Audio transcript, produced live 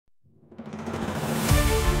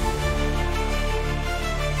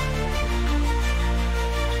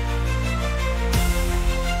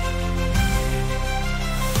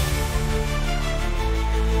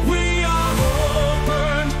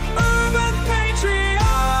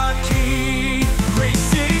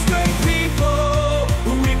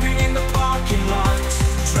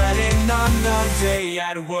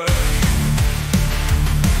at work.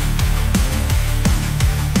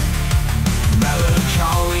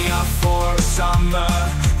 Melancholia for a summer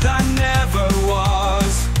that never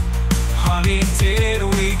was. Honey, did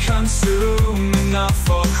we consume enough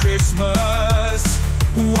for Christmas?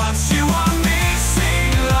 Once you are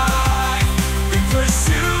missing life in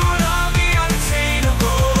pursuit of the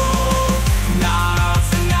unattainable, not of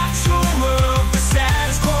the natural world, the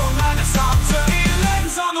status quo, and the soft turning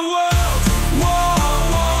lens on the world.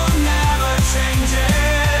 War never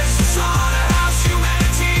changes. Slaughterhouse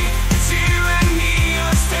humanity, tyranny,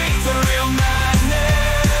 a state for real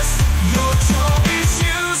madness. Your job is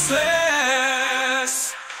useless.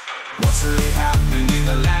 What's really happening in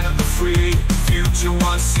the land of the free? Future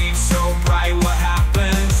once seemed so bright, what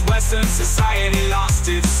happens? Western society lost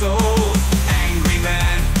its soul. Angry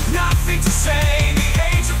men, nothing to say. The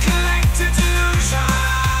age of collective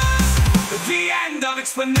delusions, the end of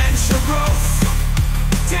exponential growth.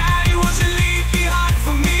 Daddy, what you leave behind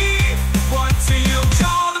for me? What do you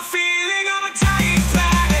call the feeling of a dying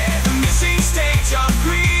planet? The missing stage of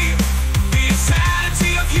grief, the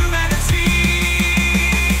insanity of humanity.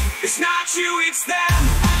 It's not you, it's them.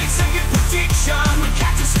 When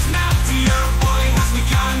cactuses melt, the earth boiling has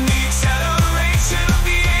begun. The acceleration of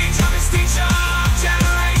the age of extinction.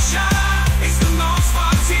 Generation is the most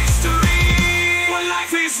fun history. What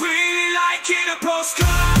life is really like in a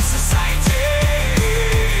post-collapse society.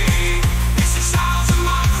 It's a child's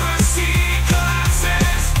democracy.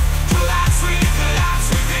 Collapses, collapse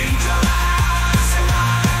within collapse.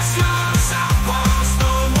 Southbound,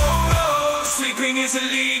 no more roads. Sleeping is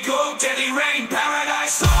illegal, deadly rain,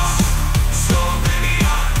 paradise lost.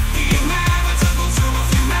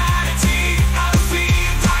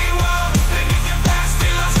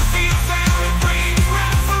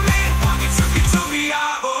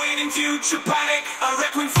 Future panic, a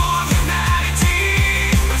requiem for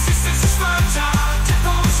humanity. Resistance is fertile, death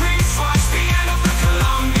always rings twice. The end of the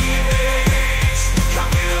Columbian age.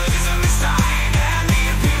 Capitalism is dying and the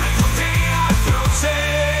empirical data proves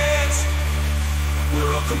it.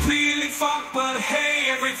 We're all completely fucked, but hey,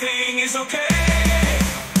 everything is okay.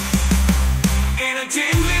 In a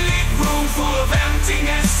dimly lit room full of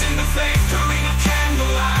emptiness, in the flickering of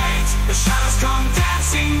candlelight, the shadows come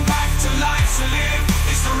dancing back to life. To live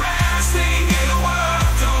is the rarest thing in the world.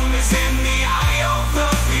 Dawn is in the eye of the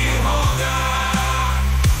beholder.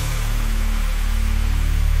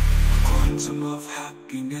 A quantum of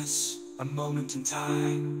happiness, a moment in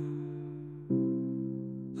time.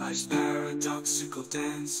 Life's paradoxical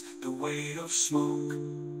dance, the weight of smoke.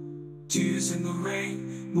 Tears in the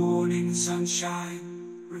rain, morning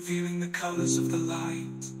sunshine, revealing the colors of the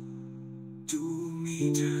light. 2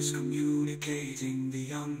 meters communicating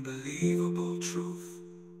the unbelievable truth.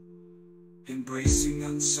 Embracing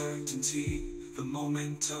uncertainty, the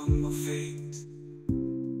momentum of fate.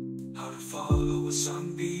 How to follow a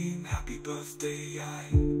sunbeam, happy birthday,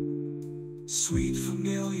 sweet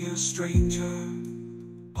familiar stranger.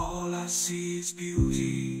 All I see is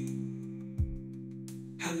beauty.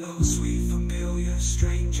 Hello, sweet familiar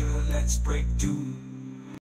stranger, let's break doom.